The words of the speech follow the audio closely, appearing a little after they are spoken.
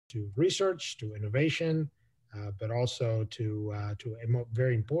research, to innovation, but also to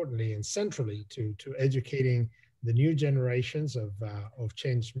very importantly and centrally to educating the new generations of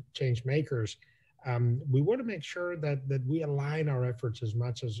change makers. We want to make sure that we align our efforts as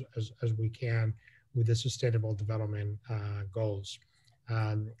much as we can with the Sustainable Development Goals.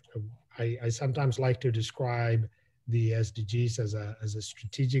 I sometimes like to describe the SDGs as a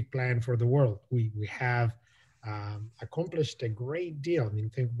strategic plan for the world. We have accomplished a great deal. I mean,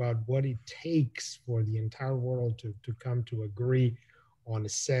 think about what it takes for the entire world to come to agree on a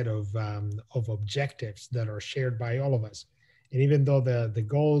set of objectives that are shared by all of us. And even though the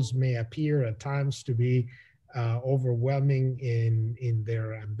goals may appear at times to be overwhelming in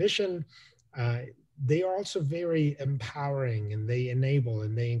their ambition, they are also very empowering, and they enable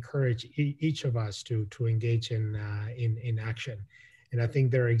and they encourage each of us to engage in action. And I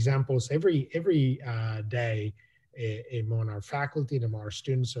think there are examples every day among our faculty and among our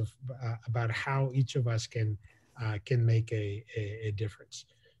students about how each of us can make a difference.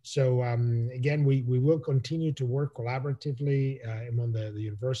 So again, we will continue to work collaboratively among the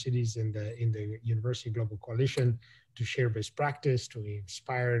universities in the University Global Coalition to share best practice, to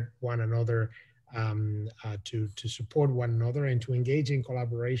inspire one another, to support one another, and to engage in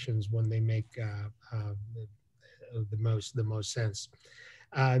collaborations when they make the most sense.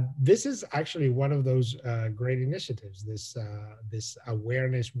 This is actually one of those great initiatives. This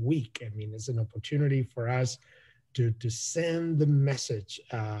Awareness Week. I mean, it's an opportunity for us to send the message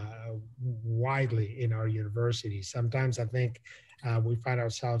widely in our university. Sometimes I think we find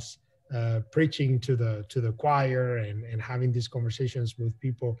ourselves preaching to the choir and having these conversations with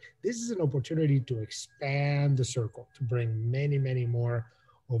people. This is an opportunity to expand the circle, to bring many more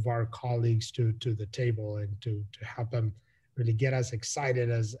of our colleagues to the table, and to help them really get as excited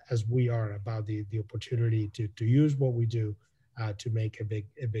as we are about the opportunity to use what we do to make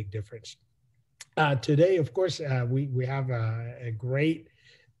a big difference. Today, of course, we have a great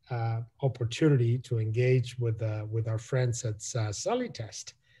opportunity to engage with our friends at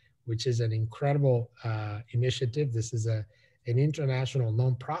Sulitest, which is an incredible initiative. This is an international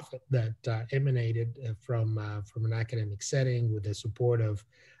nonprofit that emanated from an academic setting with the support of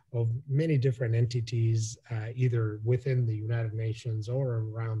many different entities, either within the United Nations or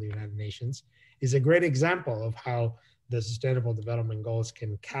around the United Nations. Is a great example of how the Sustainable Development Goals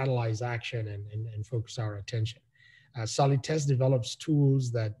can catalyze action and focus our attention. Sulitest develops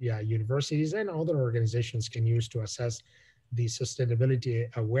tools that universities and other organizations can use to assess the sustainability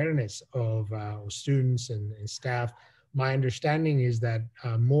awareness of students and staff. My understanding is that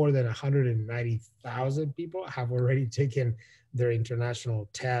more than 190,000 people have already taken their international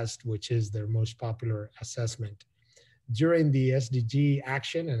test, which is their most popular assessment. During the SDG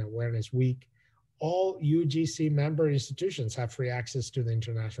Action and Awareness Week, all UGC member institutions have free access to the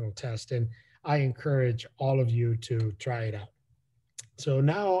international test, and I encourage all of you to try it out. So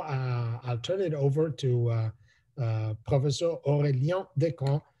now I'll turn it over to Professor Aurélien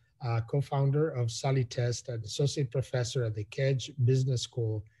Decamps, co-founder of Sulitest and associate professor at the Kedge Business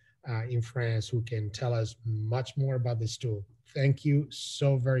School in France, who can tell us much more about this tool. Thank you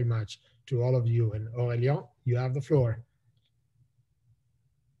so very much to all of you. And Aurélien, you have the floor.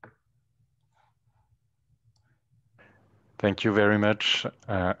 Thank you very much,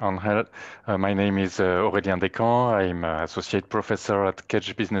 Ángel. My name is Aurélien Decamps. I'm associate professor at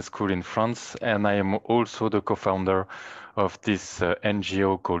Kedge Business School in France, and I am also the co-founder of this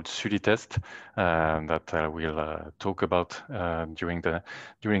NGO called Sulitest that I will talk about during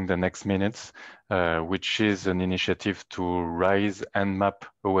the next minutes, which is an initiative to raise and map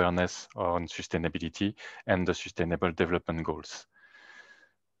awareness on sustainability and the Sustainable Development Goals.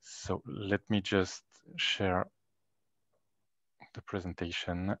 So let me just share the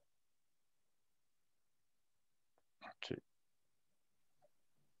presentation. Okay.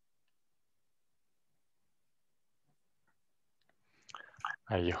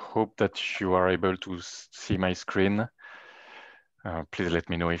 I hope that you are able to see my screen. Please let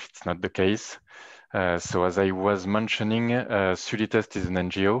me know if it's not the case. So as I was mentioning, Sulitest is an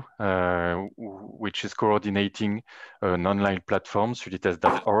NGO which is coordinating an online platform,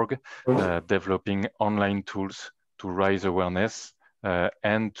 sulitest.org, developing online tools to raise awareness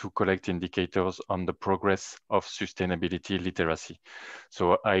and to collect indicators on the progress of sustainability literacy.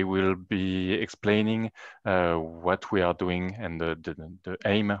 So I will be explaining what we are doing and the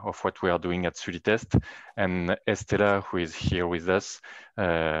aim of what we are doing at Sulitest. And Estela, who is here with us,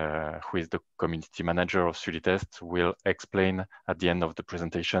 who is the community manager of Sulitest, will explain at the end of the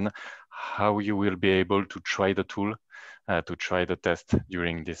presentation how you will be able to try the tool, to try the test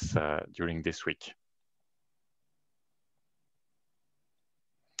during this week.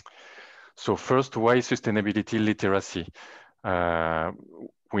 So first, why sustainability literacy?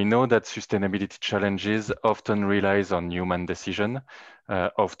 We know that sustainability challenges often relies on human decision,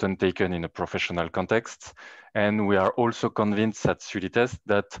 often taken in a professional context. And we are also convinced at Sulitest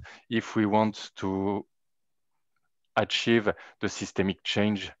that if we want to achieve the systemic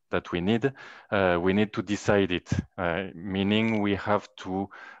change that we need to decide it, meaning we have to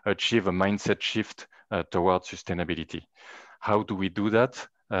achieve a mindset shift towards sustainability. How do we do that?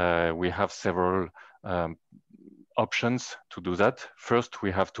 We have several options to do that. First,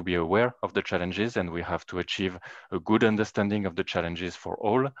 we have to be aware of the challenges and we have to achieve a good understanding of the challenges for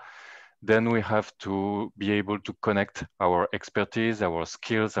all. Then we have to be able to connect our expertise, our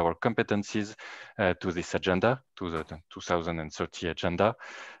skills, our competencies to this agenda, to the 2030 agenda.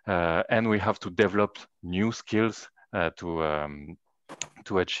 And we have to develop new skills to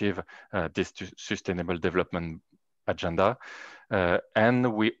achieve this sustainable development agenda.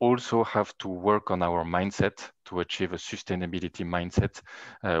 And we also have to work on our mindset to achieve a sustainability mindset,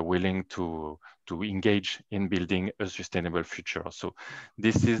 willing to engage in building a sustainable future. So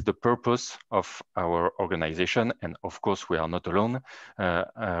this is the purpose of our organization. And of course, we are not alone.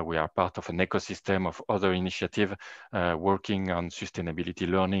 We are part of an ecosystem of other initiatives working on sustainability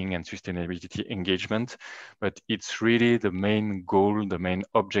learning and sustainability engagement. But it's really the main goal, the main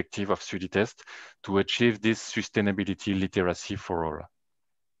objective of Sulitest to achieve this sustainability literacy for all.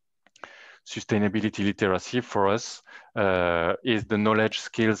 Sustainability literacy for us is the knowledge,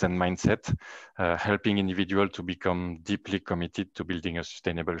 skills, and mindset, helping individuals to become deeply committed to building a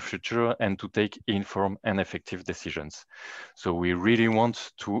sustainable future and to take informed and effective decisions. So we really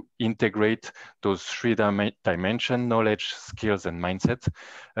want to integrate those three dimensions, knowledge, skills, and mindset,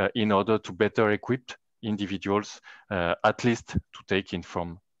 in order to better equip individuals, at least to take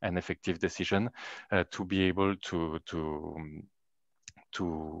informed and effective decision, to be able to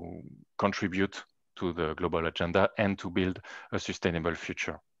contribute to the global agenda and to build a sustainable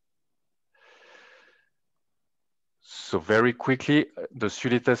future. So very quickly, the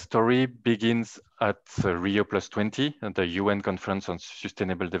Sulitest story begins at Rio Plus 20, the UN Conference on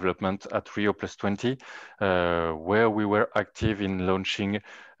Sustainable Development at Rio Plus 20, where we were active in launching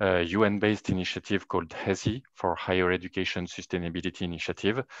a UN-based initiative called HESI, for Higher Education Sustainability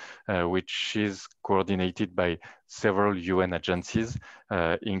Initiative, which is coordinated by several UN agencies,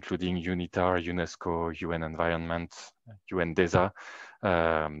 including UNITAR, UNESCO, UN Environment, UN DESA,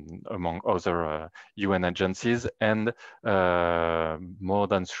 among other UN agencies, and more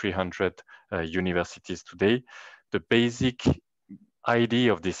than 300 universities today. The basic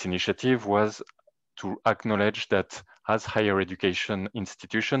idea of this initiative was to acknowledge that as higher education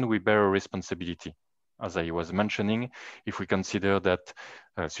institution, we bear a responsibility. As I was mentioning, if we consider that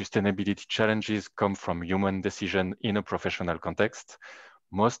sustainability challenges come from human decision in a professional context,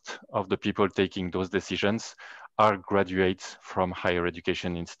 most of the people taking those decisions are graduates from higher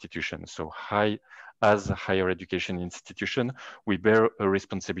education institutions. So as a higher education institution, we bear a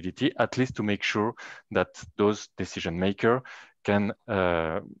responsibility, at least to make sure that those decision makers can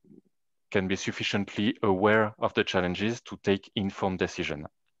be sufficiently aware of the challenges to take informed decision.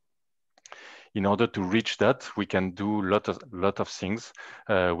 In order to reach that, we can do a lot of things.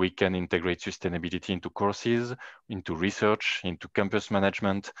 We can integrate sustainability into courses, into research, into campus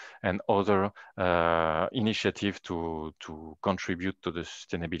management, and other initiatives to contribute to the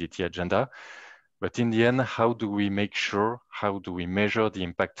sustainability agenda. But in the end, how do we make sure, how do we measure the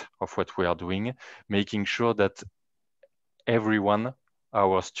impact of what we are doing, making sure that everyone,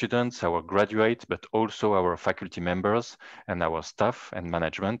 our students, our graduates, but also our faculty members and our staff and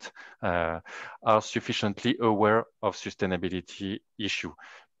management are sufficiently aware of sustainability issue,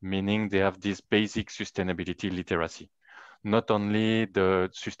 meaning they have this basic sustainability literacy. Not only the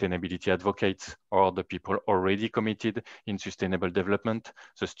sustainability advocates or the people already committed in sustainable development,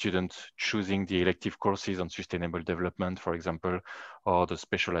 the students choosing the elective courses on sustainable development, for example, or the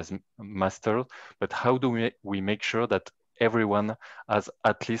specialized master, but how do we make sure that everyone has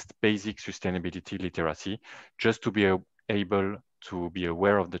at least basic sustainability literacy, just to be able to be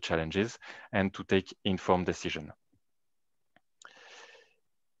aware of the challenges and to take informed decision.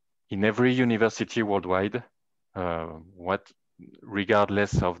 In every university worldwide,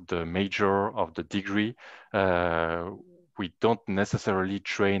 regardless of the major, of the degree, we don't necessarily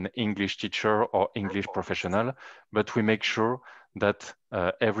train English teacher or English professional, but we make sure that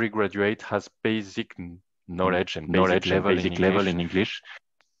every graduate has basic knowledge and basic level in English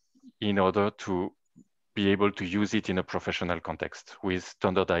in order to be able to use it in a professional context with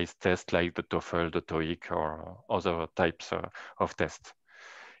standardized tests like the TOEFL, the TOEIC, or other types of tests.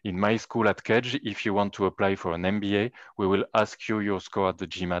 In my school at Kedge, if you want to apply for an MBA, we will ask you your score at the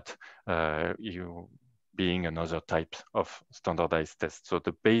GMAT, you being another type of standardized test. So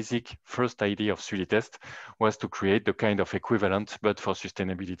the basic first idea of Sulitest was to create the kind of equivalent, but for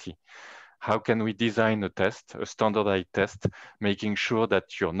sustainability. How can we design a test, a standardized test, making sure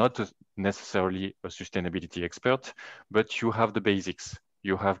that you're not necessarily a sustainability expert, but you have the basics.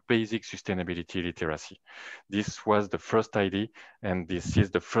 You have basic sustainability literacy. This was the first idea, and this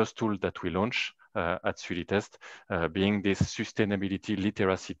is the first tool that we launched at Sulitest, being this sustainability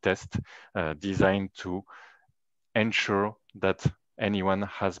literacy test designed to ensure that anyone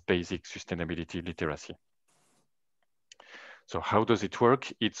has basic sustainability literacy. So how does it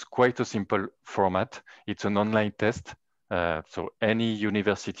work? It's quite a simple format. It's an online test. So any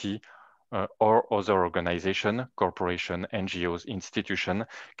university or other organization, corporation, NGOs, institution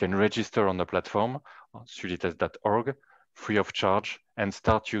can register on the platform, sulitest.org, free of charge, and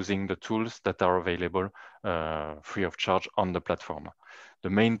start using the tools that are available free of charge on the platform. The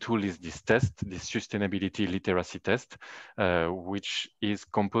main tool is this test, this sustainability literacy test, which is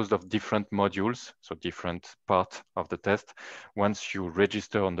composed of different modules, so different parts of the test. Once you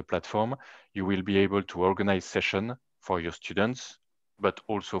register on the platform, you will be able to organize sessions for your students, but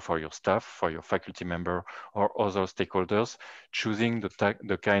also for your staff, for your faculty member or other stakeholders, choosing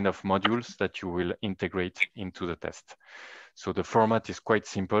the kind of modules that you will integrate into the test. So the format is quite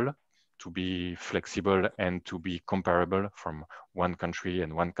simple to be flexible and to be comparable from one country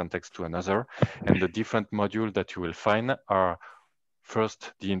and one context to another. And the different modules that you will find are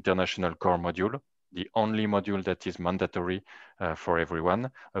first, the international core module, the only module that is mandatory for everyone,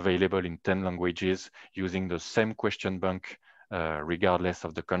 available in 10 languages, using the same question bank regardless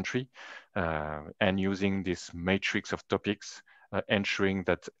of the country, and using this matrix of topics, ensuring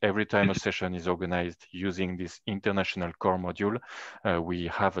that every time a session is organized using this international core module, we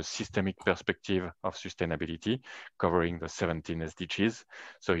have a systemic perspective of sustainability covering the 17 SDGs.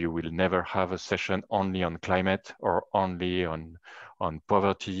 So you will never have a session only on climate or only on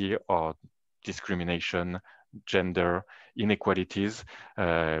poverty or discrimination, gender, inequalities.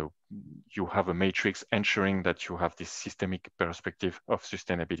 You have a matrix ensuring that you have this systemic perspective of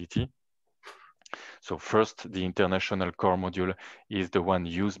sustainability. So first, the international core module is the one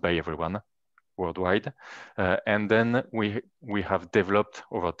used by everyone worldwide. And then we have developed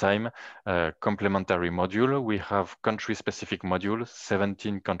over time a complementary module. We have country-specific modules.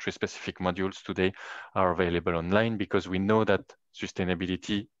 17 country-specific modules today are available online because we know that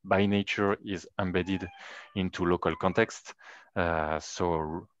sustainability by nature is embedded into local context.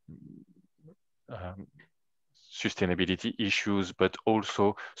 Sustainability issues, but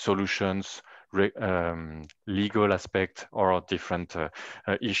also solutions, legal aspect or different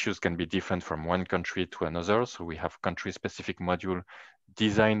issues can be different from one country to another. So we have country-specific module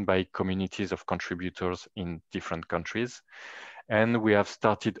designed by communities of contributors in different countries. And we have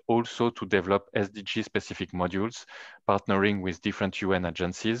started also to develop SDG-specific modules, partnering with different UN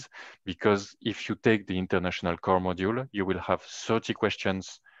agencies, because if you take the international core module, you will have 30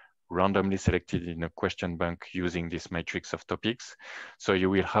 questions randomly selected in a question bank using this matrix of topics. So you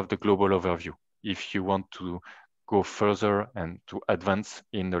will have the global overview. If you want to go further and to advance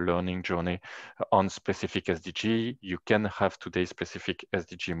in the learning journey on specific SDG, you can have today's specific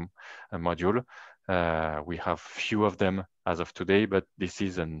SDG module. We have few of them as of today, but this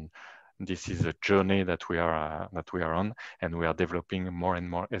is a journey that we are on, and we are developing more and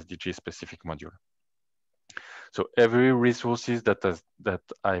more SDG specific module. So every resources that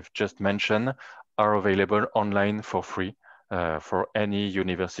I've just mentioned are available online for free for any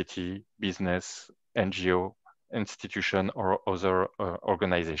university, business, NGO, institution, or other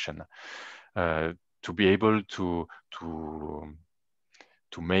organization. To be able to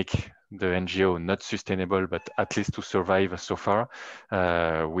make the NGO not sustainable, but at least to survive so far,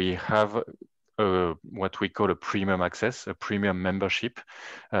 we have what we call a premium access, a premium membership,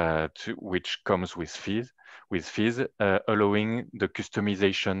 which comes with fees, allowing the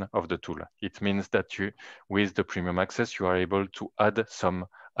customization of the tool. It means that with the premium access, you are able to add some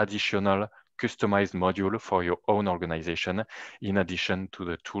additional customized module for your own organization, in addition to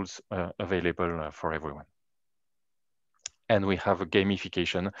the tools available for everyone. And we have a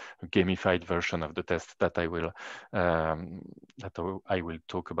gamification, a gamified version of the test that I will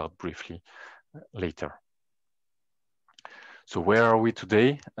talk about briefly later. So where are we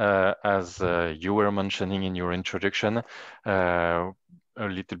today? As you were mentioning in your introduction, a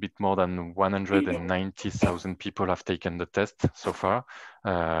little bit more than 190,000 people have taken the test so far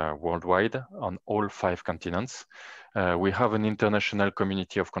worldwide on all 5 continents. We have an international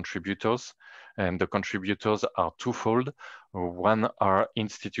community of contributors, and the contributors are twofold. One are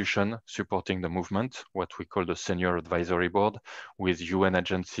institutions supporting the movement, what we call the Senior Advisory Board, with UN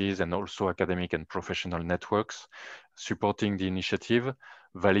agencies and also academic and professional networks, supporting the initiative,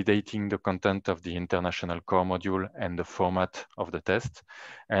 validating the content of the international core module and the format of the test.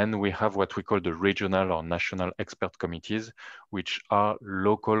 And we have what we call the regional or national expert committees, which are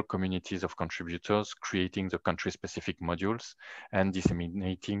local communities of contributors creating the country-specific modules and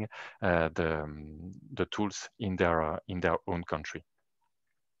disseminating the tools in their own country.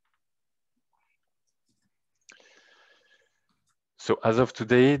 So as of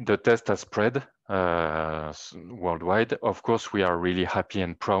today, the test has spread worldwide. Of course, we are really happy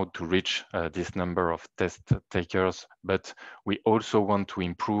and proud to reach this number of test takers, but we also want to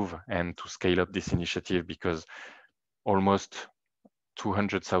improve and to scale up this initiative, because almost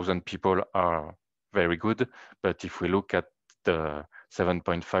 200,000 people are very good. But if we look at the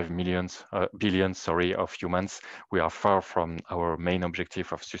 7.5 billion of humans, we are far from our main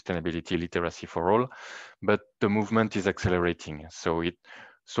objective of sustainability literacy for all, but the movement is accelerating. So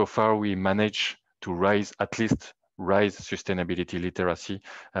far we managed to rise sustainability literacy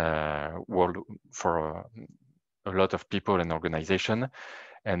world for a lot of people and organizations.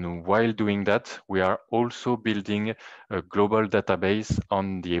 And while doing that, we are also building a global database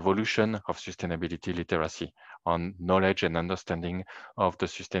on the evolution of sustainability literacy, on knowledge and understanding of the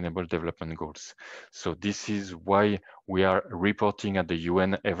Sustainable Development Goals. So this is why we are reporting at the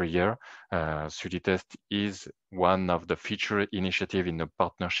UN every year. Sulitest is one of the feature initiatives in the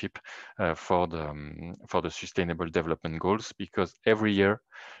partnership for the Sustainable Development Goals, because every year,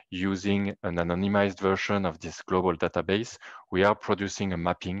 using an anonymized version of this global database, we are producing a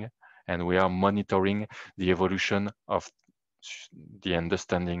mapping and we are monitoring the evolution of the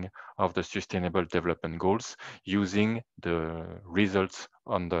understanding of the Sustainable Development Goals using the results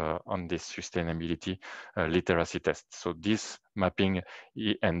on this sustainability literacy test. So this mapping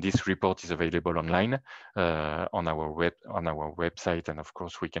and this report is available online on our website, and of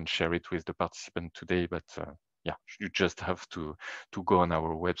course we can share it with the participant today. But yeah, you just have to go on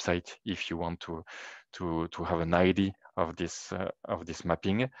our website if you want to have an idea of this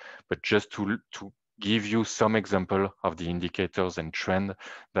mapping. But just to give you some example of the indicators and trend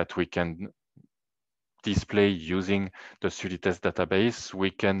that we can display using the Sulitest database, we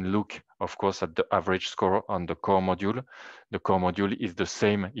can look, of course, at the average score on the core module. The core module is the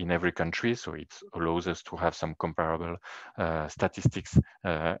same in every country, so it allows us to have some comparable statistics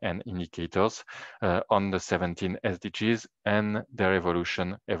and indicators on the 17 SDGs and their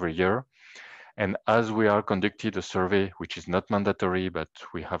evolution every year. And as we are conducting a survey, which is not mandatory, but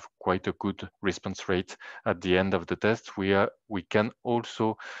we have quite a good response rate at the end of the test, we can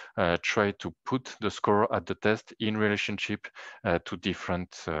also try to put the score at the test in relationship to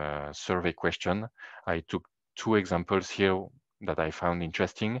different survey questions. I took 2 examples here that I found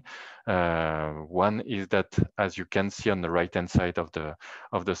interesting. One is that, as you can see on the right-hand side of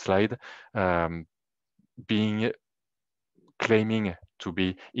the slide, claiming to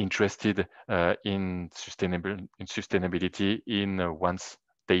be interested in sustainability in one's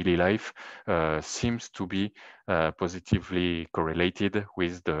daily life seems to be positively correlated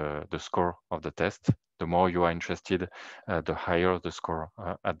with the score of the test. The more you are interested, the higher the score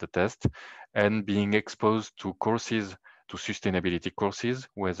at the test. And being exposed to courses, to sustainability courses,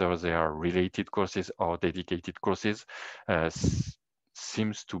 whether they are related courses or dedicated courses,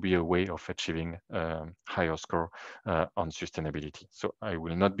 seems to be a way of achieving higher score on sustainability. So I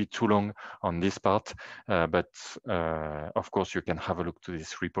will not be too long on this part, but of course you can have a look to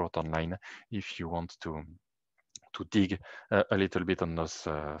this report online if you want to dig a little bit on those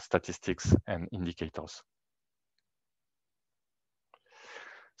statistics and indicators.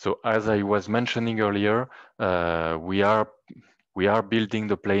 So as I was mentioning earlier, we are building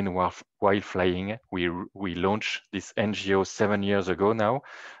the plane while flying. We launched this NGO 7 years ago now.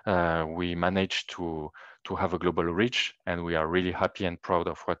 We managed to have a global reach, and we are really happy and proud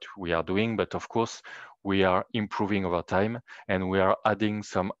of what we are doing. But of course, we are improving over time, and we are adding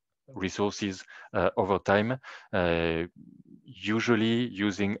some resources over time, usually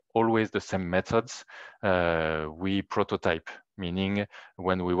using always the same methods. We prototype, meaning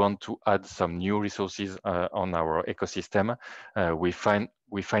when we want to add some new resources on our ecosystem, we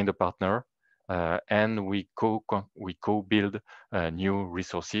find a partner, and we co-build new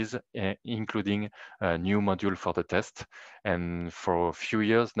resources, including a new module for the test. And for a few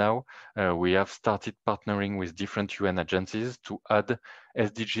years now, we have started partnering with different UN agencies to add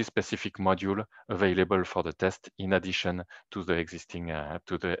SDG-specific module available for the test in addition to the existing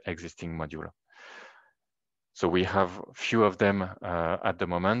module. So we have a few of them at the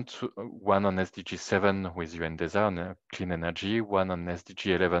moment, one on SDG 7 with UNDESA on clean energy, one on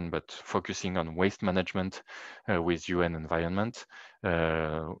SDG 11, but focusing on waste management with UN Environment,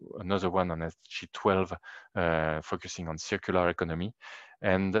 another one on SDG 12, focusing on circular economy,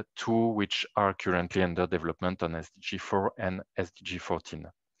 and two which are currently under development on SDG 4 and SDG 14.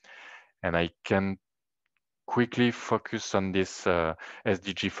 And I can quickly focus on this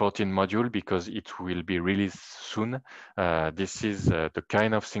SDG 14 module because it will be released soon. This is the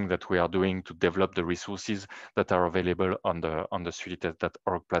kind of thing that we are doing to develop the resources that are available on the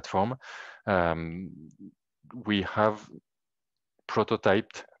sulitest.org platform. We have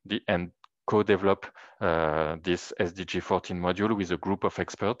prototyped and co-develop this SDG 14 module with a group of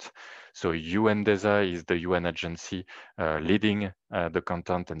experts. So UNDESA is the UN agency leading the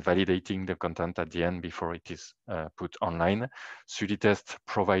content and validating the content at the end before it is put online. Sulitest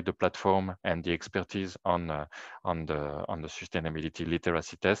provide the platform and the expertise on the sustainability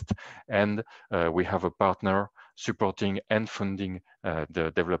literacy test, and we have a partner supporting and funding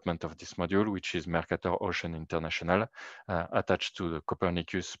the development of this module, which is Mercator Ocean International, attached to the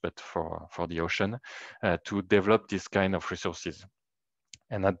Copernicus, but for the ocean, to develop this kind of resources.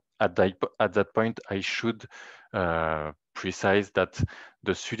 And at that point, I should precise that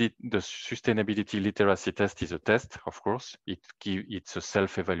the sustainability literacy test is a test, of course. It's a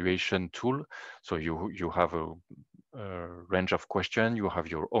self-evaluation tool. So you have a range of questions, you have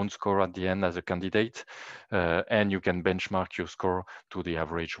your own score at the end as a candidate, and you can benchmark your score to the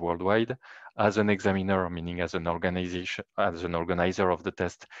average worldwide. As an examiner, meaning as an organization, as an organizer of the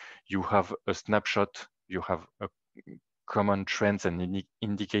test, you have a snapshot, you have a common trends and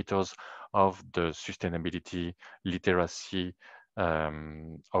indicators of the sustainability literacy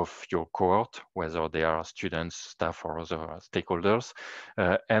of your cohort, whether they are students, staff, or other stakeholders.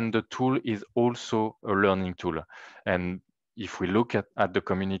 And the tool is also a learning tool. And if we look at the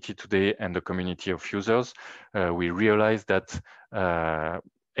community today and the community of users, we realize that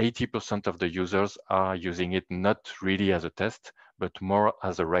 80% of the users are using it not really as a test, but more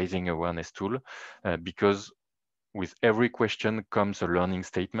as a raising awareness tool, because with every question comes a learning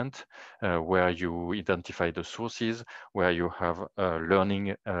statement where you identify the sources, where you have a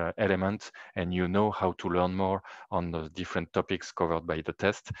learning element, and you know how to learn more on the different topics covered by the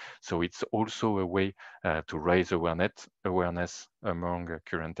test. So it's also a way to raise awareness among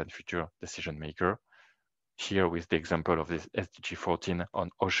current and future decision makers. Here with the example of this SDG 14 on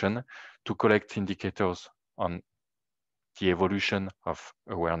ocean, to collect indicators on the evolution of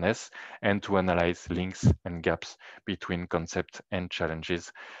awareness and to analyze links and gaps between concepts and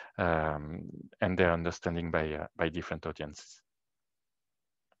challenges and their understanding by different audiences.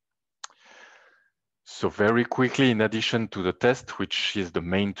 So very quickly, in addition to the test, which is the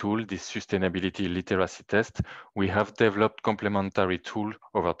main tool, this sustainability literacy test, we have developed complementary tools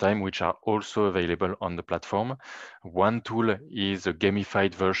over time, which are also available on the platform. One tool is a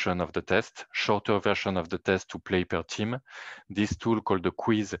gamified version of the test, shorter version of the test to play per team. This tool called the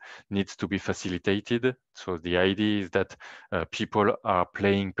quiz needs to be facilitated. So the idea is that people are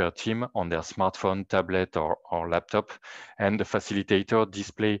playing per team on their smartphone, tablet, or laptop, and the facilitator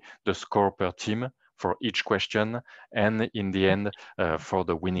display the score per team for each question, and in the end for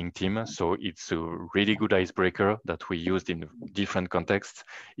the winning team. So it's a really good icebreaker that we used in different contexts,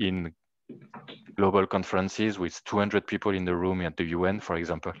 in global conferences with 200 people in the room at the UN, for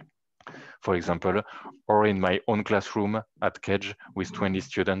example, or in my own classroom at Kedge with 20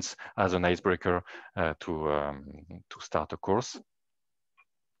 students as an icebreaker to start a course.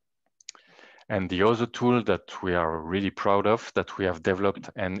 And the other tool that we are really proud of that we have developed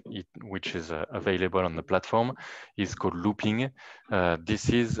and which is available on the platform is called Looping. This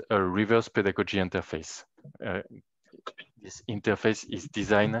is a reverse pedagogy interface. This interface is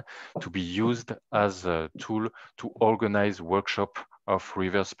designed to be used as a tool to organize workshop of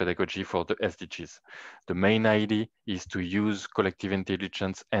reverse pedagogy for the SDGs. The main idea is to use collective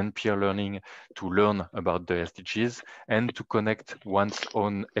intelligence and peer learning to learn about the SDGs and to connect one's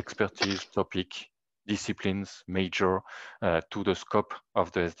own expertise, topic, disciplines, major to the scope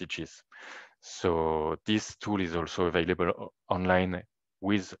of the SDGs. So this tool is also available online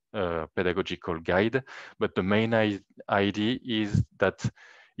with a pedagogical guide, but the main idea is that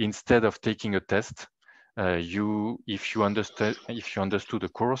instead of taking a test, if you understood the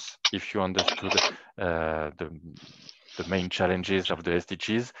course, if you understood the main challenges of the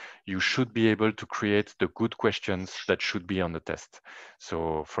SDGs, you should be able to create the good questions that should be on the test.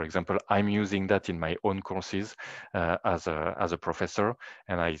 So, for example, I'm using that in my own courses as a professor,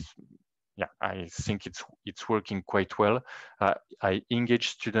 and I think it's working quite well. I engage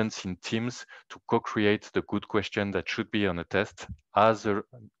students in teams to co-create the good question that should be on a test as a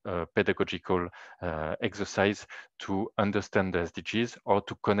pedagogical exercise to understand the SDGs or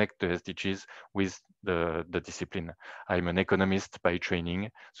to connect the SDGs with the discipline. I'm an economist by training.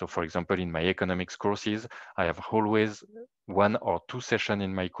 So for example, in my economics courses, I have always 1 or 2 sessions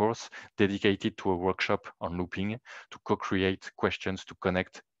in my course dedicated to a workshop on looping to co-create questions to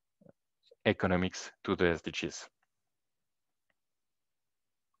connect economics to the SDGs.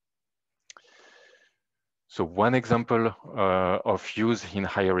 So one example of use in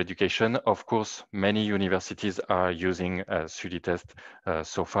higher education, of course, many universities are using Sulitest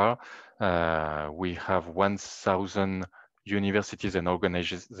so far. We have 1,000 universities and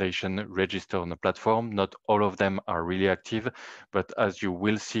organizations registered on the platform. Not all of them are really active, but as you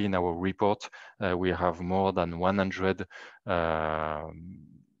will see in our report, we have more than 100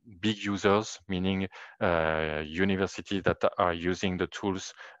 big users, meaning universities that are using the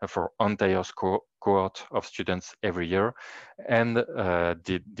tools for entire cohort of students every year. And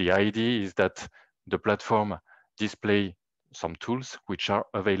the idea is that the platform display some tools which are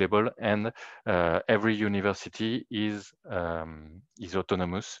available, and every university is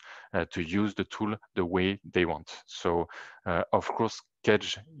autonomous to use the tool the way they want. So of course,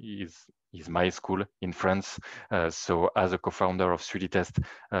 Kedge is my school in France. So as a co-founder of Sulitest,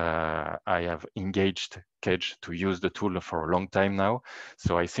 I have engaged Kedge to use the tool for a long time now.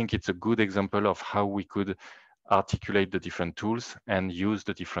 So I think it's a good example of how we could articulate the different tools and use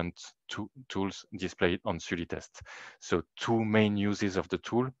the different tools displayed on Sulitest. So 2 main uses of the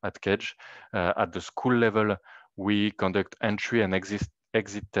tool at Kedge. At the school level, we conduct entry and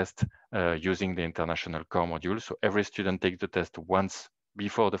exit test using the international core module. So every student takes the test once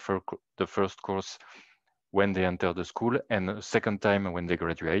before the first course when they enter the school, and a second time when they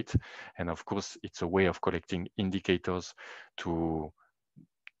graduate. And of course, it's a way of collecting indicators to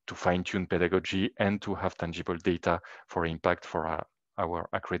fine-tune pedagogy and to have tangible data for impact for our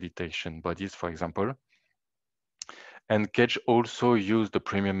accreditation bodies, for example. And Kedge also used the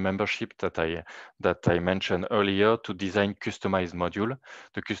premium membership that I mentioned earlier to design customized module.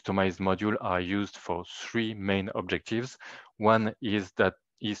 The customized module are used for 3 main objectives. One is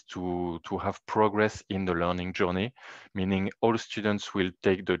to have progress in the learning journey, meaning all students will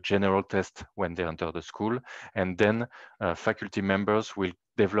take the general test when they enter the school, and then faculty members will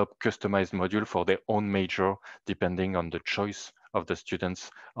develop customized module for their own major, depending on the choice of the students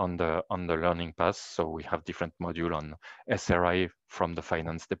on the learning path. So we have different module on SRI from the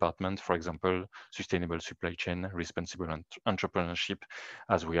finance department, for example, sustainable supply chain, responsible entrepreneurship,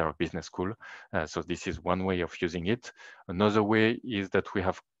 as we are a business school. So this is one way of using it. Another way is that we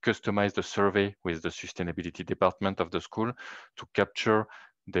have customized a survey with the sustainability department of the school to capture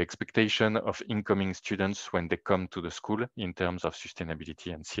the expectation of incoming students when they come to the school in terms of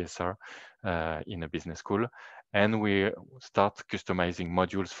sustainability and CSR in a business school. And we start customizing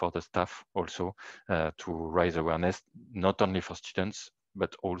modules for the staff also to raise awareness, not only for students,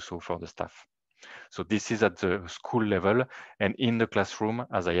 but also for the staff. So this is at the school level. And in the classroom,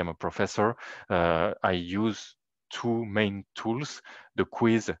 as I am a professor, I use 2 main tools: the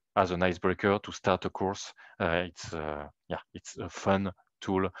quiz as an icebreaker to start a course. It's a fun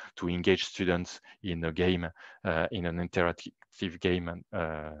tool to engage students in a game, in an interactive game,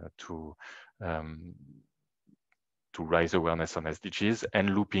 to raise awareness on SDGs,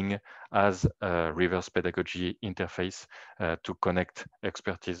 and looping as a reverse pedagogy interface to connect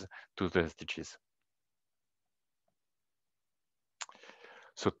expertise to the SDGs.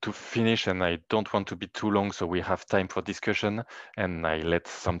 So to finish, and I don't want to be too long, so we have time for discussion, and I let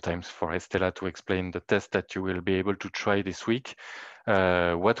sometimes for Estela to explain the test that you will be able to try this week.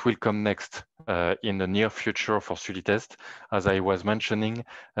 What will come next in the near future for Sulitest? As I was mentioning,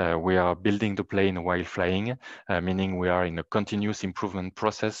 we are building the plane while flying, meaning we are in a continuous improvement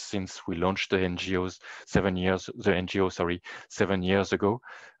process since we launched the NGO 7 years ago.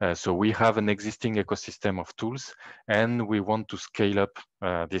 So we have an existing ecosystem of tools, and we want to scale up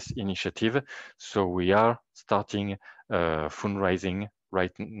this initiative. So we are starting fundraising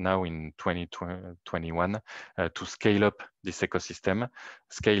right now in 2021 to scale up this ecosystem.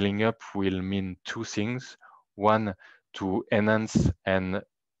 Scaling up will mean 2 things. One, to enhance and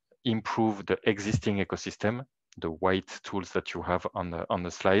improve the existing ecosystem, the white tools that you have on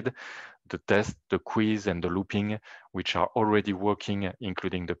the slide. the test, the quiz, and the looping, which are already working,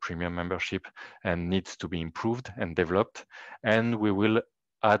 including the premium membership, and needs to be improved and developed. And we will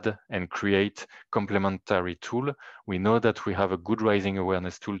add and create complementary tool. We know that we have a good rising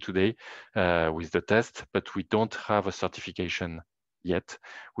awareness tool today with the test, but we don't have a certification yet.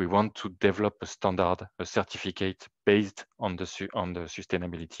 We want to develop a standard, a certificate based on the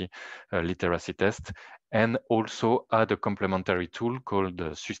sustainability literacy test, and also add a complementary tool called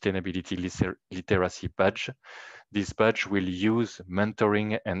the Sustainability Literacy Badge. This badge will use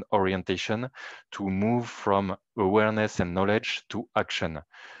mentoring and orientation to move from awareness and knowledge to action.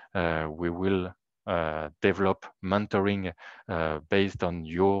 We will develop mentoring based on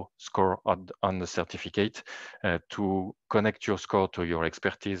your score on the certificate to connect your score to your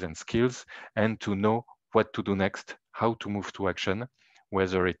expertise and skills, and to know what to do next, how to move to action,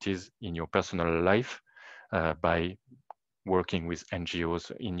 whether it is in your personal life by working with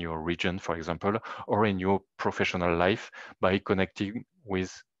NGOs in your region, for example, or in your professional life by connecting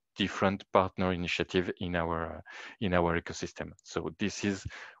with different partner initiatives in our ecosystem. So this is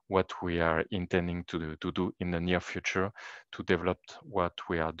what we are intending to do in the near future to develop what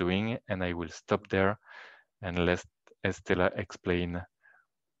we are doing. And I will stop there and let Estela explain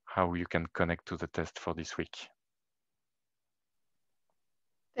how you can connect to the test for this week.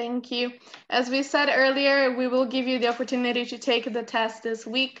 Thank you. As we said earlier, we will give you the opportunity to take the test this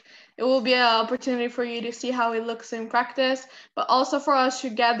week. It will be an opportunity for you to see how it looks in practice, but also for us to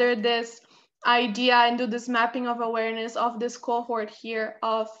gather this idea and do this mapping of awareness of this cohort here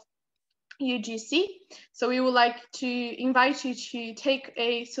of UGC. So we would like to invite you to take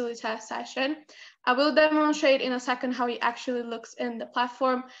a Sulitest session. I will demonstrate in a second how it actually looks in the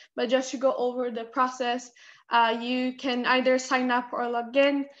platform, but just to go over the process, you can either sign up or log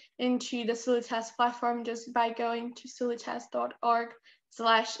in into the Sulitest platform just by going to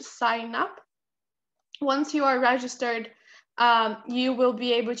sulitest.org/sign up. Once you are registered, you will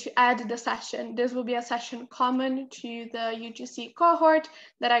be able to add the session. This will be a session common to the UGC cohort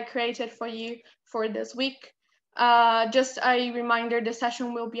that I created for you for this week. Just a reminder, the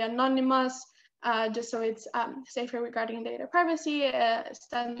session will be anonymous, just so it's safer regarding data privacy,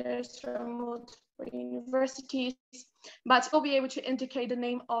 standards for multiple universities, but you'll be able to indicate the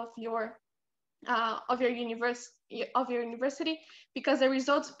name of your university, because the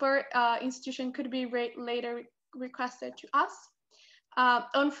results per institution could be later requested to us.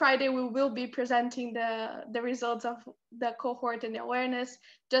 On Friday, we will be presenting the results of the cohort and the awareness,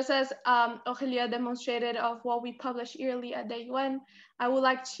 just as Aurélien demonstrated of what we publish yearly at the UN. I would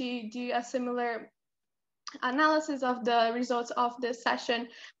like to do a similar analysis of the results of this session,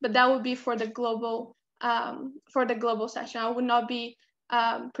 but that would be for the global session. I would not be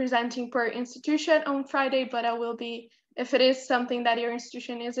presenting per institution on Friday, but I will be, if it is something that your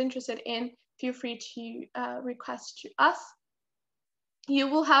institution is interested in, feel free to request to us. You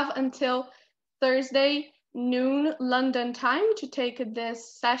will have until Thursday noon London time to take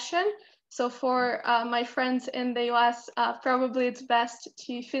this session. So for my friends in the US, probably it's best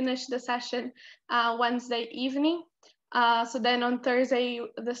to finish the session Wednesday evening. So then on Thursday,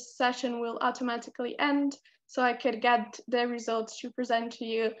 the session will automatically end, so I could get the results to present to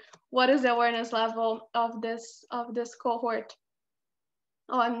you what is the awareness level of this cohort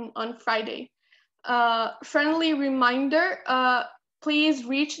on Friday. Friendly reminder, please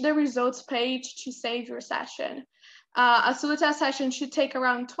reach the results page to save your session. A Sulitest session should take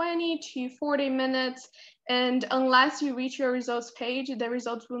around 20 to 40 minutes, and unless you reach your results page, the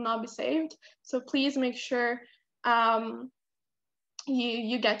results will not be saved. So please make sure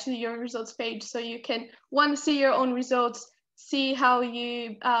you get to your results page so you can, one, see your own results, see how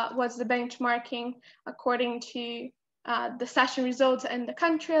you, what's the benchmarking according to the session results in the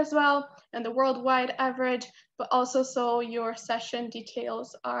country as well, and the worldwide average, but also so your session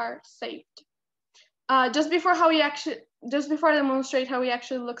details are saved. Just before I demonstrate how it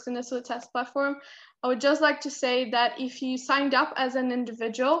actually looks in the Sulitest platform, I would just like to say that if you signed up as an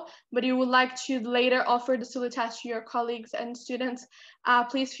individual, but you would like to later offer the Sulitest to your colleagues and students,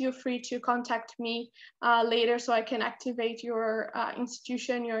 please feel free to contact me later so I can activate your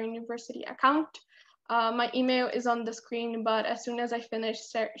institution, your university account. My email is on the screen, but as soon as I finish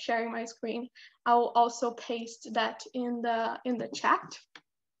sharing my screen, I will also paste that in the chat.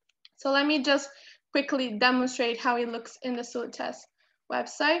 So let me just quickly demonstrate how it looks in the Sulitest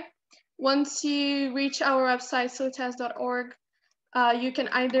website. Once you reach our website, sulitest.org, you can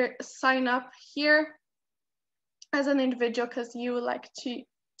either sign up here as an individual because you would like to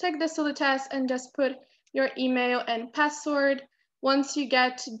take the Sulitest and just put your email and password. Once you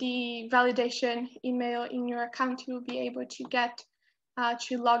get the validation email in your account, you will be able to get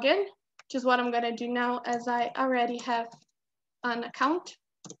to log in which is what I'm going to do now as I already have an account.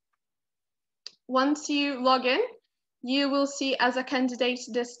 Once you log in, you will see as a candidate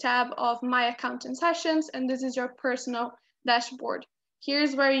this tab of My Account and Sessions, and this is your personal dashboard.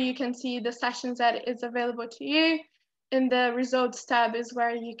 Here's where you can see the sessions that is available to you. In the Results tab is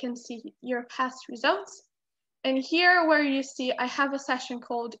where you can see your past results. And here where you see I have a session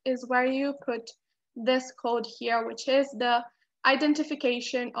code is where you put this code here, which is the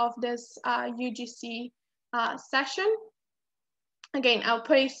identification of this UGC session. Again, I'll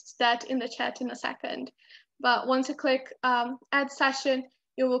paste that in the chat in a second. But once you click Add Session,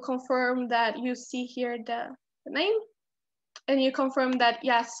 you will confirm that you see here the name, and you confirm that,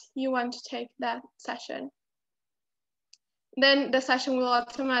 yes, you want to take that session. Then the session will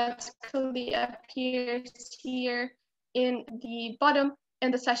automatically appear here in the bottom,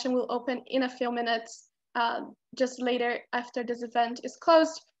 and the session will open in a few minutes. Just later, after this event is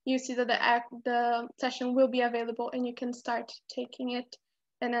closed, you see that the session will be available, and you can start taking it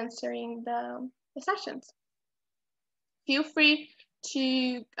and answering the sessions. Feel free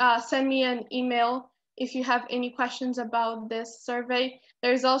to send me an email if you have any questions about this survey.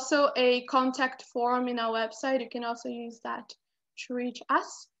 There's also a contact form in our website. You can also use that to reach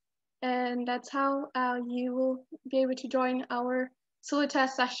us. And that's how you will be able to join our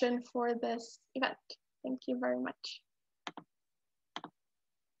Sulitest session for this event. Thank you very much.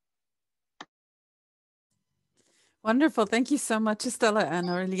 Wonderful. Thank you so much, Estella and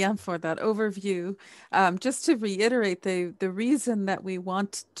Aurélien, for that overview. Just to reiterate, the reason that we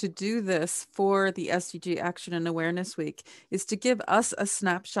want to do this for the SDG Action and Awareness Week is to give us a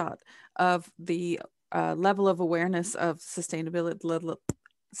snapshot of the level of awareness of sustainability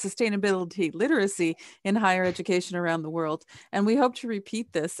literacy in higher education around the world. And we hope to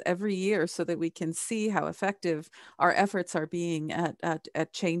repeat this every year so that we can see how effective our efforts are being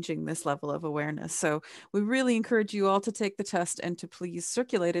at changing this level of awareness. So we really encourage you all to take the test and to please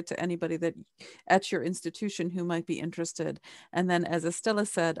circulate it to anybody that at your institution who might be interested. And then, as Estella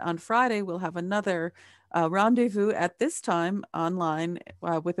said, on Friday, we'll have another rendezvous at this time online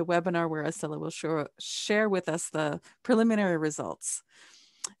with a webinar where Estella will share with us the preliminary results.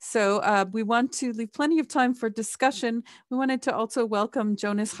 So we want to leave plenty of time for discussion. We wanted to also welcome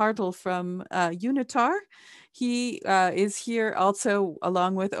Jonas Haertle from UNITAR. He is here also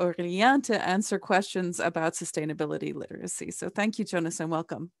along with Aurélien to answer questions about sustainability literacy. So thank you, Jonas, and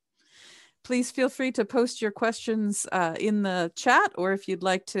welcome. Please feel free to post your questions in the chat, or if you'd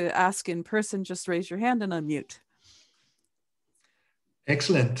like to ask in person, just raise your hand and unmute.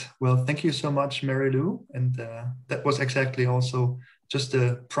 Excellent. Well, thank you so much, Mary Lou. And that was exactly also just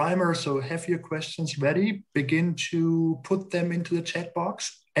a primer. So have your questions ready, begin to put them into the chat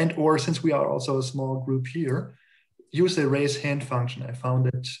box, and or since we are also a small group here, use the raise hand function. I found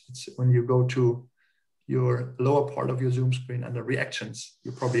it, it's when you go to your lower part of your Zoom screen under reactions.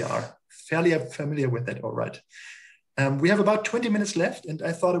 You probably are fairly familiar with that, all right. We have about 20 minutes left, and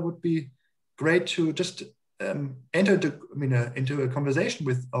I thought it would be great to just enter into a conversation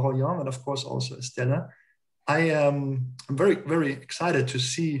with Aurélien and of course also Estella. I'm very, very excited to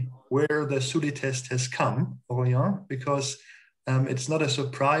see where the Sulitest has come, Aurélien, because it's not a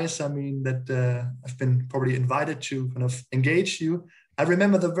surprise. I mean, that I've been probably invited to kind of engage you. I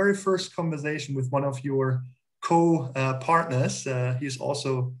remember the very first conversation with one of your co-partners. He's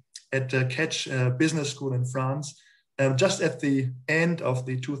also at Kedge Business School in France, just at the end of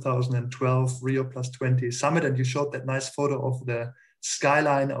the 2012 Rio +20 summit. And you showed that nice photo of the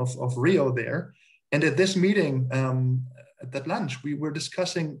skyline of Rio there. And at this meeting, at that lunch, we were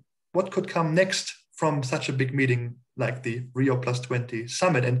discussing what could come next from such a big meeting like the Rio +20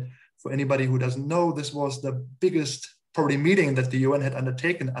 summit. And for anybody who doesn't know, this was the biggest probably meeting that the UN had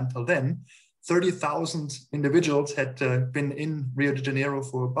undertaken until then. 30,000 individuals had been in Rio de Janeiro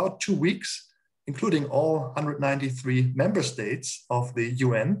for about 2 weeks, including all 193 member states of the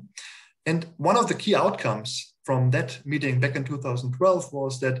UN. And one of the key outcomes from that meeting back in 2012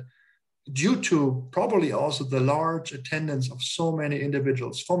 was that due to probably also the large attendance of so many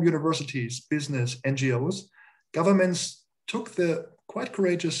individuals from universities, business, NGOs, governments took the quite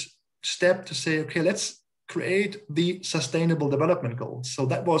courageous step to say, okay, let's create the Sustainable Development Goals. So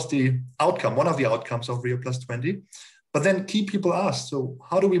that was the outcome, one of the outcomes of Rio +20. But then key people asked, so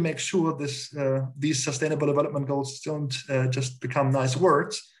how do we make sure these Sustainable Development Goals don't just become nice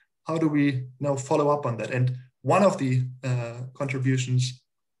words? How do we follow up on that? And one of the contributions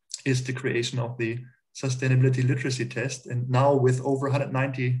is the creation of the Sustainability Literacy Test. And now with over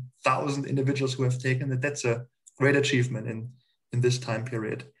 190,000 individuals who have taken it, that's a great achievement in this time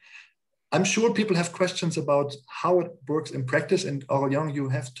period. I'm sure people have questions about how it works in practice, and Aurélien, you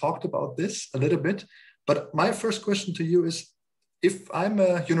have talked about this a little bit, but my first question to you is, if I'm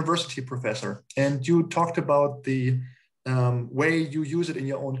a university professor and you talked about the way you use it in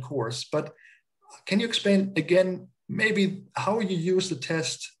your own course, but can you explain again, maybe how you use the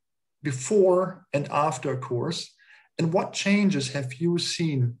test before and after a course, and what changes have you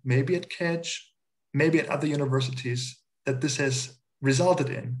seen, maybe at Kedge, maybe at other universities, that this has resulted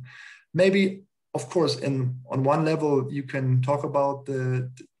in? Maybe, of course, on one level, you can talk about the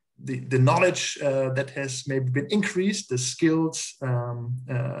knowledge that has maybe been increased, the skills and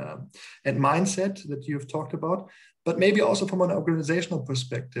mindset that you've talked about, but maybe also from an organizational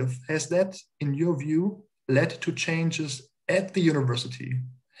perspective, has that, in your view, led to changes at the university?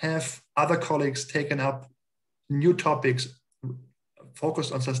 Have other colleagues taken up new topics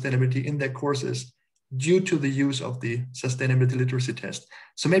focused on sustainability in their courses due to the use of the sustainability literacy test?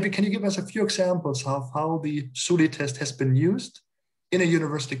 So maybe can you give us a few examples of how the Sulitest has been used in a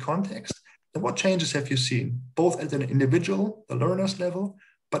university context, and what changes have you seen, both at an individual, the learner's level,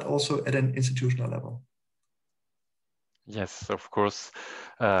 but also at an institutional level? Yes, of course.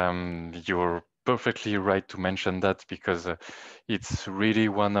 You're perfectly right to mention that, because it's really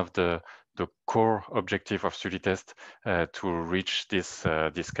one of the core objective of Sulitest to reach this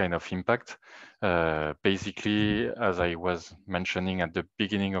kind of impact. Basically, as I was mentioning at the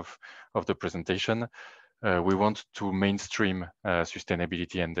beginning of the presentation, we want to mainstream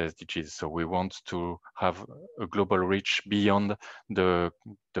sustainability and the SDGs. So we want to have a global reach beyond the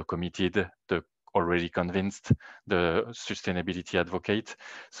committed, the already convinced, the sustainability advocate.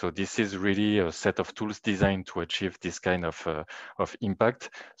 So this is really a set of tools designed to achieve this kind of impact.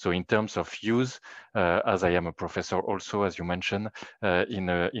 So in terms of use, as I am a professor also, as you mentioned, in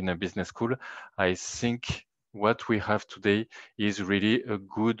a business school, I think what we have today is really a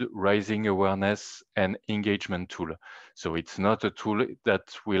good rising awareness and engagement tool. So it's not a tool that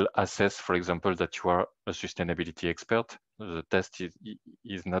will assess, for example, that you are a sustainability expert. The test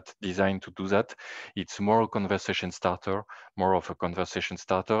is not designed to do that. It's more a conversation starter,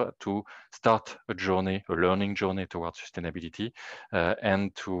 to start a journey, a learning journey towards sustainability,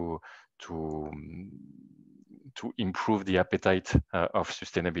 and to improve the appetite of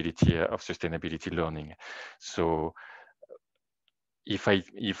sustainability learning. So if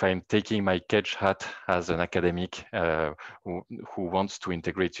I'm taking my Kedge hat as an academic who wants to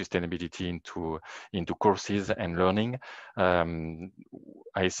integrate sustainability into courses and learning,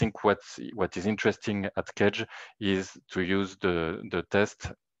 I think what is interesting at Kedge is to use the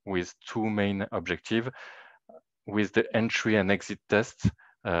test with two main objectives. With the entry and exit test,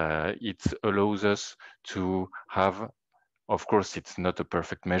 it allows us to have, of course, it's not a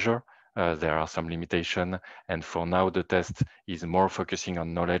perfect measure. There are some limitations, and for now the test is more focusing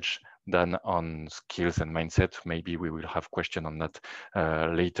on knowledge than on skills and mindset. Maybe we will have question on that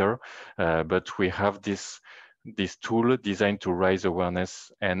later, but we have this tool designed to raise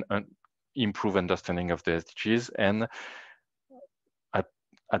awareness and improve understanding of the SDGs. And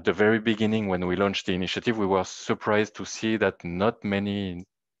at the very beginning, when we launched the initiative, we were surprised to see that not many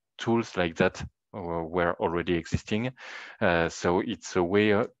tools like that were already existing. So it's a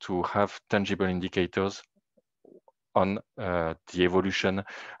way to have tangible indicators on the evolution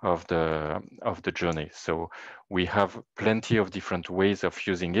of the journey. So we have plenty of different ways of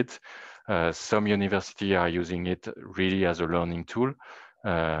using it. Some universities are using it really as a learning tool,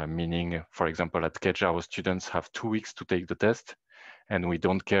 meaning, for example, at Kedge, our students have 2 weeks to take the test, and we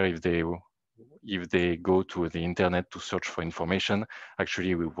don't care if they go to the internet to search for information.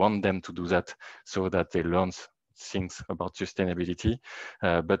 Actually, we want them to do that so that they learn things about sustainability.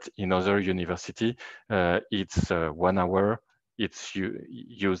 But in other university, it's 1 hour. It's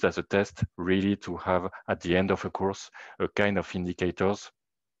used as a test, really to have at the end of a course a kind of indicators.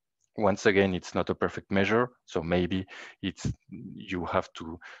 Once again, it's not a perfect measure, so maybe you have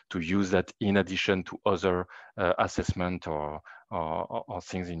to use that in addition to other assessment or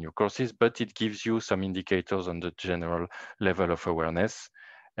things in your courses, but it gives you some indicators on the general level of awareness.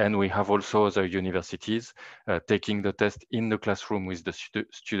 And we have also other universities taking the test in the classroom with the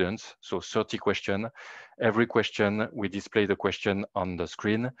students. So 30 questions. Every question, we display the question on the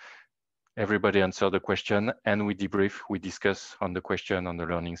screen. Everybody answer the question, and we debrief, we discuss on the question, on the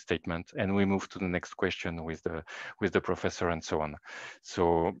learning statement, and we move to the next question with the professor and so on.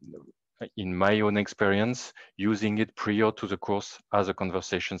 So in my own experience, using it prior to the course as a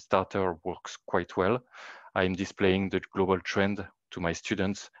conversation starter works quite well. I'm displaying the global trend to my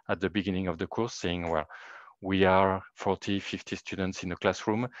students at the beginning of the course, saying, well, we are 40, 50 students in a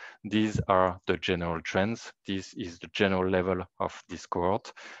classroom. These are the general trends. This is the general level of this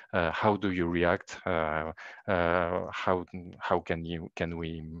cohort. How do you react? How can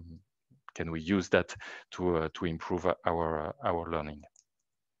we use that to improve our learning?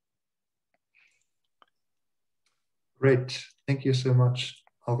 Great, thank you so much,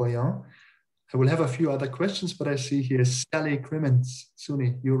 Aurélien. I will have a few other questions, but I see here Sally Crimmins.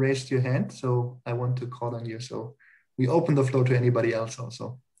 SUNY, you raised your hand, so I want to call on you. So we open the floor to anybody else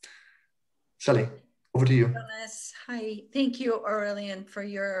also. Sally, over to you. Jonas, hi. Thank you, Aurélien, for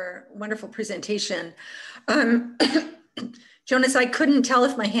your wonderful presentation. Jonas, I couldn't tell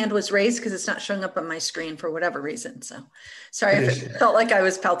if my hand was raised because it's not showing up on my screen for whatever reason. So sorry if it felt like I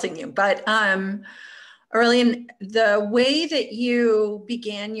was pelting you, but Aurélien, the way that you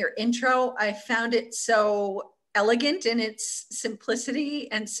began your intro, I found it so elegant in its simplicity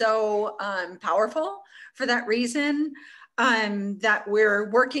and so powerful for that reason, that we're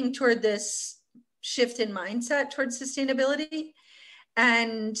working toward this shift in mindset towards sustainability,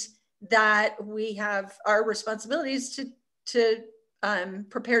 and that we have our responsibilities to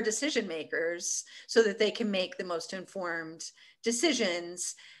prepare decision makers so that they can make the most informed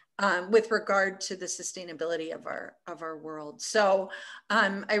decisions with regard to the sustainability of our world. So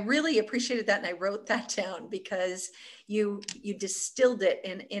I really appreciated that, and I wrote that down because you distilled it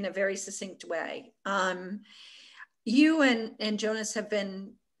in a very succinct way. You and Jonas have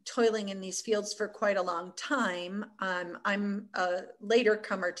been toiling in these fields for quite a long time. I'm a later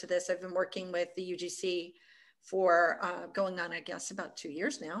comer to this. I've been working with the UGC for going on, I guess, about 2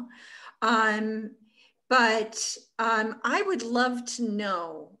 years now. But I would love to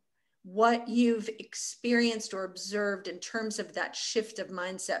know what you've experienced or observed in terms of that shift of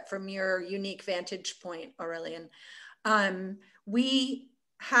mindset from your unique vantage point, Aurélien. We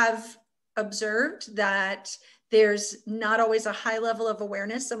have observed that there's not always a high level of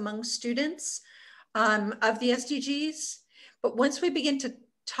awareness among students of the SDGs, but once we begin to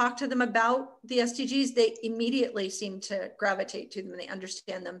talk to them about the SDGs, they immediately seem to gravitate to them. They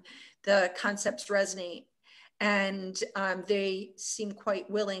understand them, the concepts resonate, and they seem quite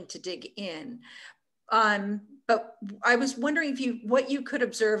willing to dig in. But I was wondering what you could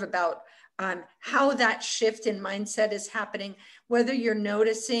observe about how that shift in mindset is happening, whether you're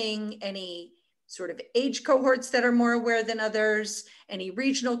noticing any sort of age cohorts that are more aware than others, any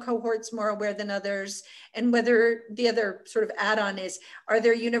regional cohorts more aware than others, and whether the other sort of add-on is, are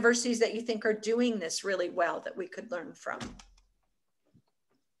there universities that you think are doing this really well that we could learn from?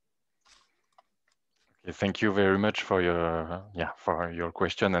 Thank you very much for your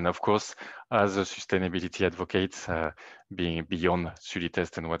question. And of course, as a sustainability advocate, being beyond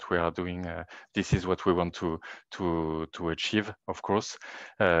Sulitest and what we are doing, this is what we want to achieve. Of course,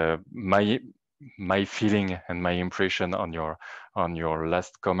 my feeling and my impression on your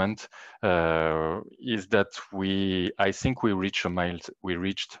last comment is that I think we reached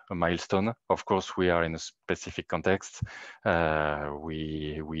a milestone. Of course, we are in a specific context.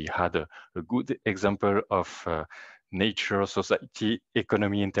 We had a good example of nature, society,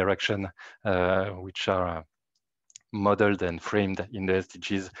 economy interaction, which are modeled and framed in the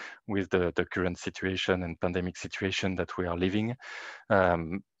SDGs with the current situation and pandemic situation that we are living.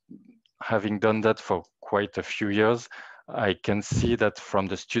 Having done that for quite a few years, I can see that from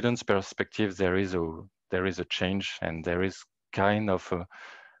the students' perspective, there is a change, and there is kind of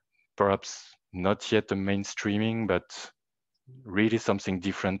perhaps not yet a mainstreaming, but really something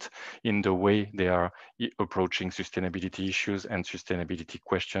different in the way they are approaching sustainability issues and sustainability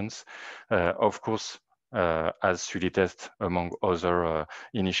questions. Of course, as Sulitest, among other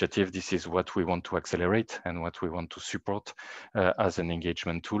initiatives, this is what we want to accelerate and what we want to support as an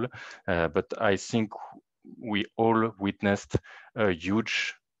engagement tool. But I think we all witnessed a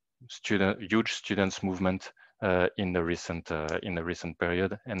huge students movement in the recent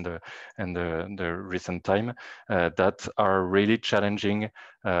period and the recent time that are really challenging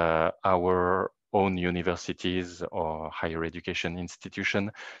our own universities or higher education institution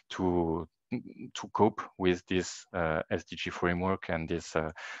to cope with this SDG framework and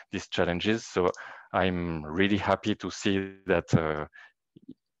these challenges. So I'm really happy to see that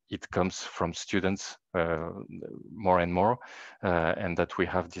it comes from students more and more, and that we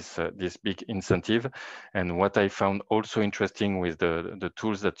have this big incentive. And what I found also interesting with the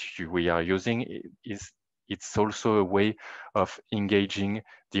tools that we are using is it's also a way of engaging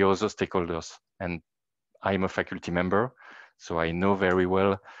the other stakeholders. And I'm a faculty member, so I know very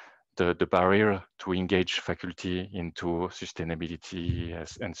well the barrier to engage faculty into sustainability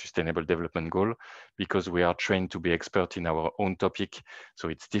and sustainable development goal, because we are trained to be expert in our own topic. So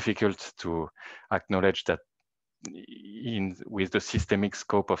it's difficult to acknowledge that with the systemic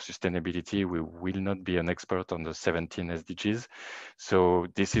scope of sustainability, we will not be an expert on the 17 SDGs. So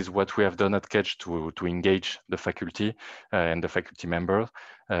this is what we have done at Kedge to engage the faculty and the faculty members.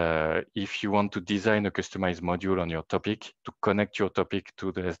 If you want to design a customized module on your topic, to connect your topic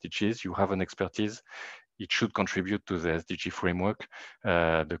to the SDGs, you have an expertise. It should contribute to the SDG framework.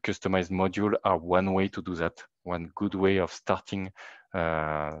 The customized module are one way to do that, one good way of starting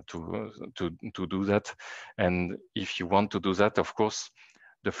to do that. And if you want to do that, of course,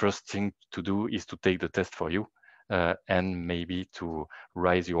 the first thing to do is to take the test for you and maybe to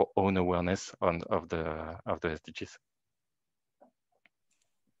raise your own awareness of the SDGs.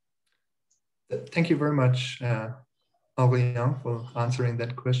 Thank you very much, Aurélien, for answering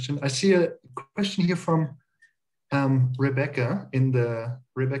that question. I see a question here from Rebecca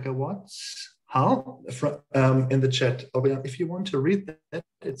Rebecca Watts. How? In the chat. Aurélien, if you want to read that,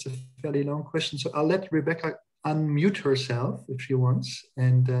 it's a fairly long question. So I'll let Rebecca unmute herself if she wants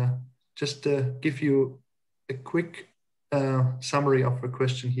and just give you a quick summary of her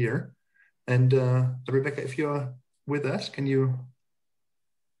question here. And Rebecca, if you're with us, can you?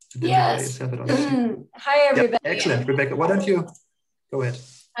 Yes. Hi, everybody. Yeah, excellent, Rebecca. Why don't you go ahead?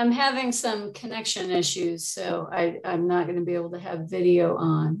 I'm having some connection issues, so I'm not going to be able to have video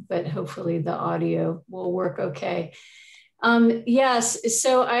on, but hopefully the audio will work okay. Yes,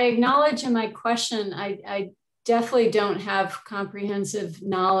 so I acknowledge in my question, I definitely don't have comprehensive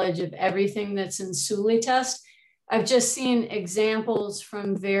knowledge of everything that's in Sulitest. I've just seen examples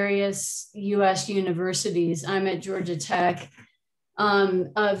from various US universities. I'm at Georgia Tech.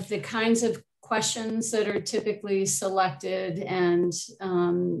 Of the kinds of questions that are typically selected and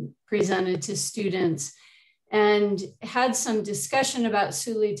presented to students, and had some discussion about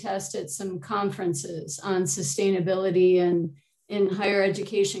Sulitest at some conferences on sustainability and in higher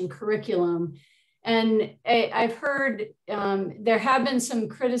education curriculum. And I've heard there have been some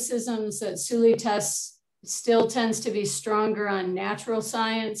criticisms that Sulitest still tends to be stronger on natural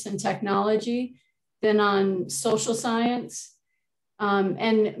science and technology than on social science.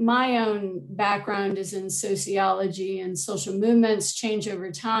 And my own background is in sociology, and social movements change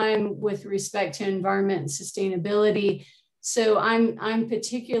over time with respect to environment and sustainability. So I'm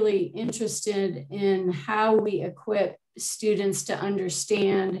particularly interested in how we equip students to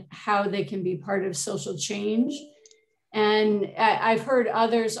understand how they can be part of social change. And I've heard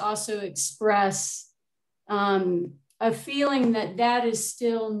others also express a feeling that that is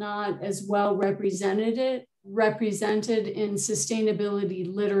still not as well represented in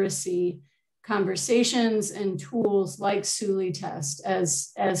sustainability literacy conversations and tools like Sulitest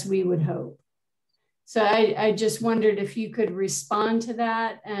as we would hope. So I just wondered if you could respond to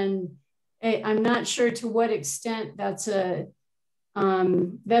that. And I'm not sure to what extent that's an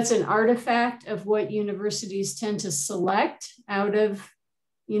artifact of what universities tend to select out of,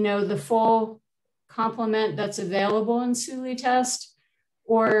 the full complement that's available in Sulitest,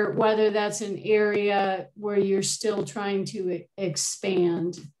 or whether that's an area where you're still trying to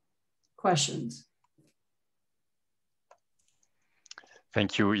expand questions.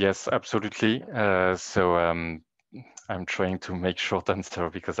 Thank you. Yes, absolutely. I'm trying to make short answer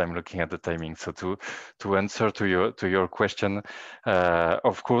because I'm looking at the timing. So to answer to your question,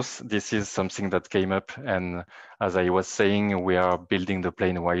 of course, this is something that came up, and as I was saying, we are building the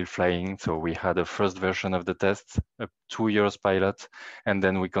plane while flying. So we had a first version of the test, a 2 years pilot, and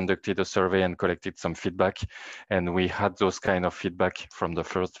then we conducted a survey and collected some feedback, and we had those kind of feedback from the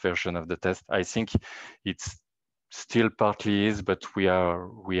first version of the test. I think it's still partly is, but we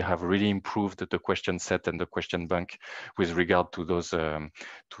have really improved the question set and the question bank with regard to those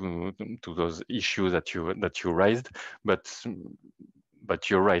those issues that you raised. But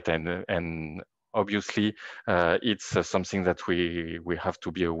you're right, and obviously it's something that we have to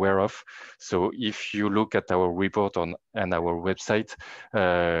be aware of. So if you look at our report and our website,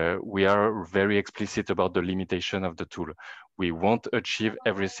 we are very explicit about the limitation of the tool. We won't achieve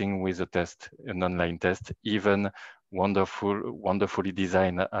everything with a test, an online test, even wonderfully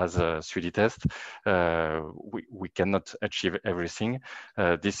designed as a Sulitest. We cannot achieve everything.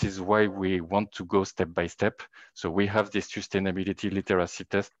 This is why we want to go step by step. So we have this sustainability literacy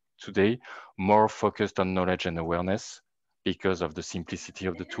test today, more focused on knowledge and awareness because of the simplicity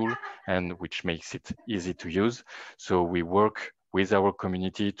of the tool, and which makes it easy to use. So we work with our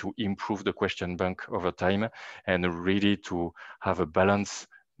community to improve the question bank over time and really to have a balanced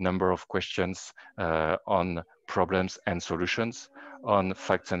number of questions on problems and solutions, on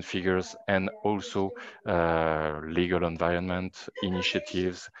facts and figures, and also legal environment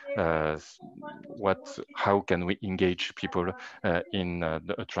initiatives. How can we engage people in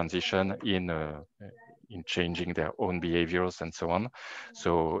a transition, in changing their own behaviors and so on.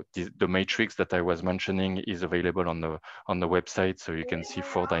 So the matrix that I was mentioning is available on the website, so you can see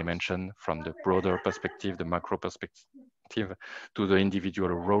 4 dimensions from the broader perspective, the macro perspective, to the individual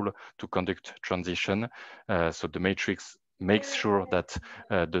role to conduct transition. So the matrix makes sure that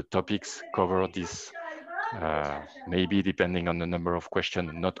the topics cover this, maybe depending on the number of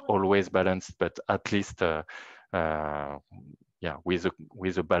questions, not always balanced, but at least yeah,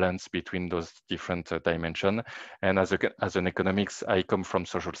 with a balance between those different dimensions. And as an economics, I come from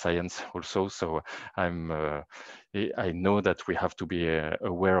social science also, so I know that we have to be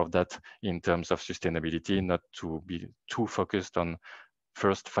aware of that in terms of sustainability, not to be too focused on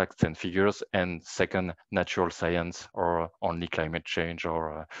first facts and figures, and second natural science or only climate change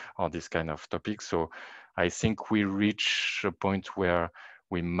or this kind of topics. So I think we reach a point where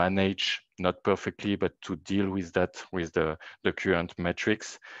we manage, not perfectly, but to deal with that with the current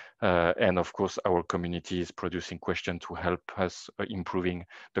metrics. And of course, our community is producing questions to help us improving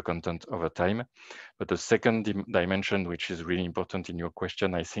the content over time. But the second dimension, which is really important in your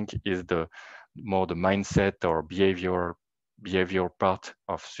question, I think, is more the mindset or behavior part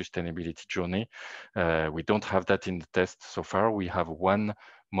of sustainability journey. We don't have that in the test so far. We have one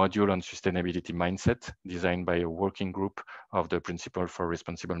module on sustainability mindset designed by a working group of the Principle for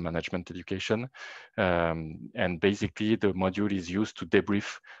Responsible Management Education. And basically the module is used to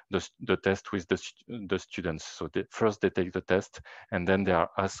debrief the test with the students. So first they take the test and then they are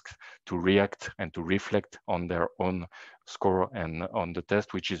asked to react and to reflect on their own score and on the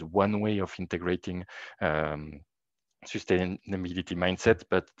test, which is one way of integrating sustainability mindset.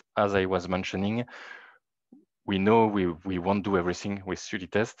 But as I was mentioning, we know we won't do everything with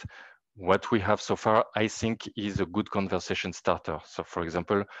Sulitest. What we have so far, I think, is a good conversation starter. So for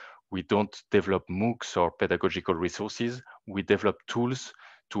example, we don't develop MOOCs or pedagogical resources. We develop tools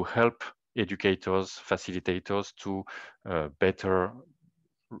to help educators, facilitators to better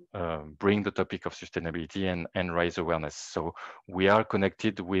bring the topic of sustainability and raise awareness. So we are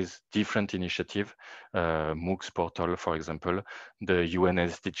connected with different initiatives, MOOCs portal, for example. The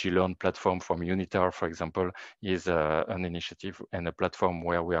UNSDG Learn platform from UNITAR, for example, is an initiative and a platform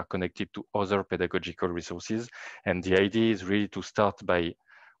where we are connected to other pedagogical resources. And the idea is really to start by,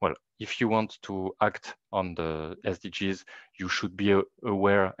 well, if you want to act on the SDGs, you should be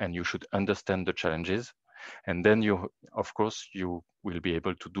aware and you should understand the challenges. And then of course, you will be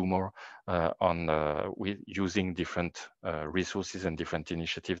able to do more with using different resources and different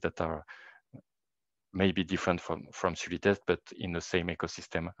initiatives that are maybe different from Sulitest, but in the same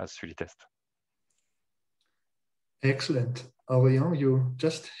ecosystem as Sulitest. Excellent. Aurélien, you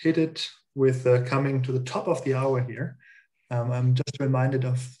just hit it with coming to the top of the hour here. I'm just reminded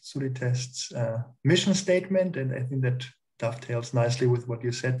of Sulitest's mission statement, and I think that dovetails nicely with what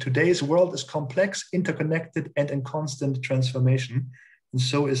you said. Today's world is complex, interconnected, and in constant transformation. And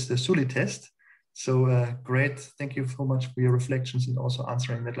so is the Sulitest. So great. Thank you so much for your reflections and also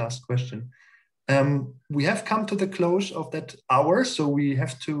answering that last question. We have come to the close of that hour, so we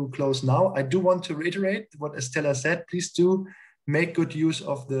have to close now. I do want to reiterate what Estella said. Please do make good use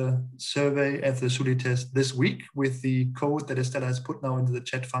of the survey at the Sulitest this week with the code that Estella has put now into the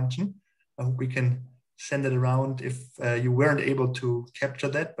chat function. I hope we can send it around if you weren't able to capture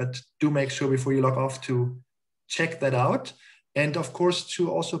that, but do make sure before you log off to check that out. And of course,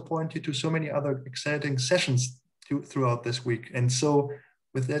 to also point you to so many other exciting sessions throughout this week. And so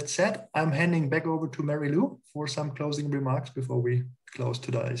with that said, I'm handing back over to Mary Lou for some closing remarks before we close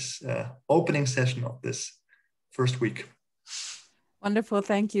today's opening session of this first week. Wonderful.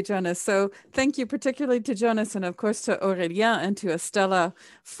 Thank you, Jonas. So thank you particularly to Jonas and of course to Aurélien and to Estella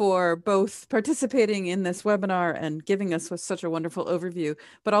for both participating in this webinar and giving us such a wonderful overview,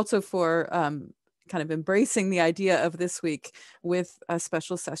 but also for kind of embracing the idea of this week with a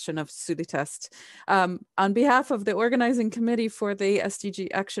special session of Sulitest. On behalf of the organizing committee for the SDG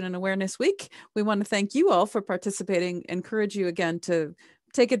Action and Awareness Week, we want to thank you all for participating, encourage you again to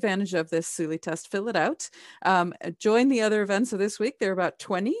take advantage of this Sulitest, fill it out, join the other events of this week. There are about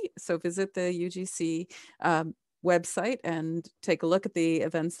 20, so visit the UGC website and take a look at the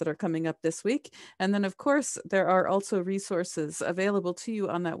events that are coming up this week. And then of course, there are also resources available to you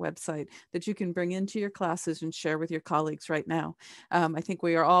on that website that you can bring into your classes and share with your colleagues right now. I think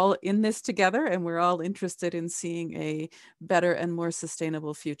we are all in this together and we're all interested in seeing a better and more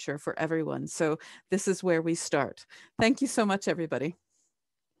sustainable future for everyone. So this is where we start. Thank you so much, everybody.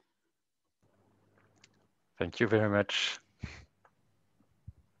 Thank you very much.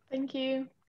 Thank you.